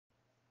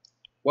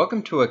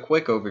Welcome to a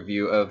quick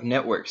overview of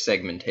network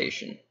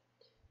segmentation.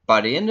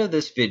 By the end of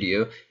this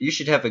video, you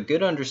should have a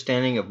good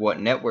understanding of what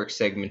network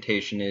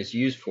segmentation is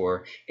used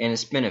for and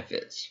its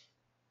benefits.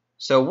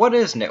 So what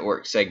is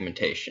network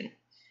segmentation?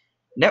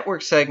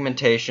 Network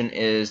segmentation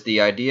is the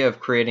idea of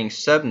creating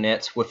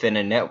subnets within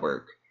a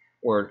network,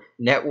 or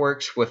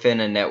networks within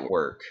a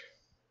network.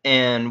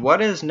 And what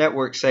is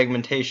network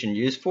segmentation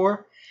used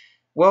for?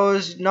 Well,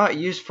 it's not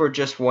used for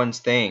just one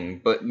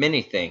thing, but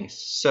many things,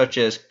 such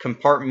as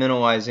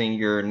compartmentalizing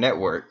your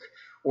network,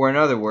 or in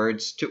other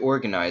words, to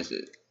organize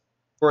it.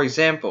 For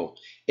example,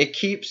 it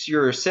keeps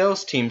your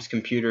sales team's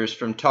computers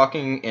from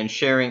talking and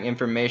sharing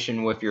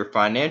information with your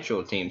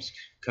financial team's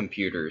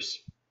computers.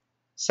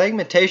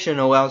 Segmentation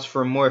allows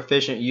for more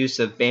efficient use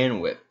of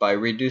bandwidth by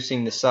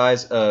reducing the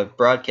size of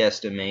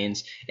broadcast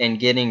domains and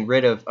getting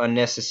rid of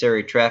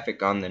unnecessary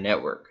traffic on the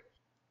network.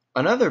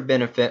 Another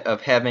benefit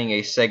of having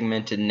a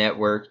segmented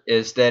network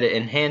is that it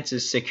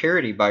enhances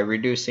security by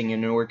reducing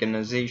an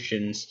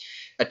organization's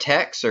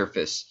attack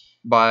surface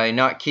by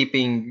not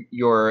keeping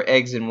your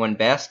eggs in one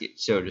basket,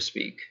 so to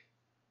speak.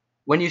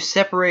 When you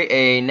separate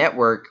a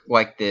network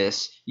like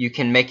this, you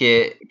can make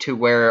it to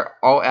where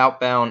all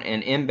outbound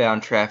and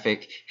inbound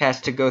traffic has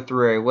to go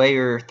through a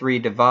layer 3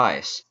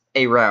 device,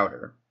 a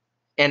router,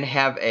 and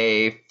have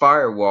a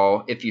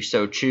firewall, if you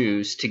so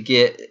choose, to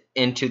get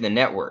into the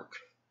network.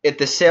 If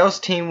the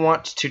sales team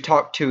wants to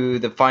talk to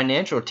the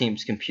financial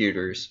team's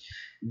computers,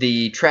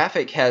 the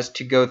traffic has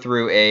to go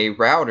through a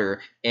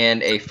router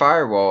and a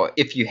firewall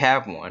if you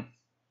have one.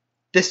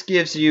 This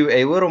gives you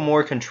a little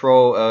more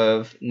control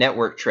of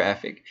network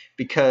traffic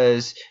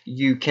because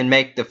you can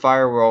make the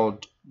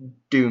firewall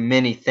do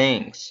many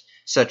things,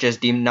 such as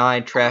deny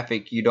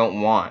traffic you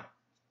don't want.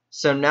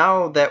 So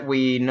now that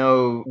we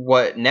know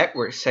what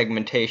network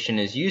segmentation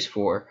is used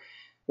for,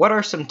 what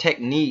are some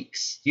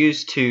techniques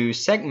used to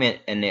segment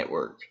a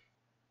network?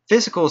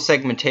 Physical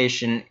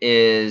segmentation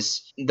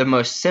is the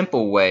most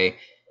simple way.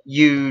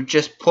 You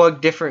just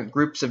plug different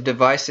groups of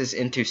devices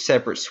into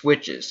separate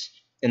switches,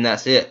 and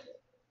that's it.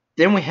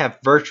 Then we have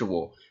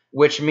virtual,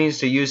 which means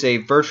to use a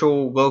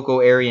virtual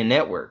local area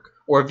network,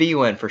 or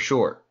VLAN for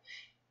short.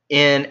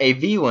 In a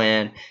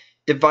VLAN,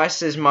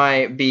 devices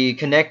might be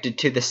connected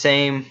to the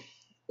same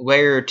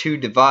layer 2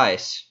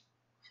 device,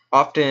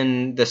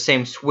 often the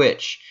same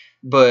switch,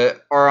 but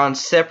are on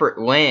separate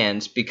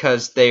LANs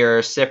because they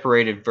are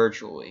separated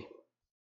virtually.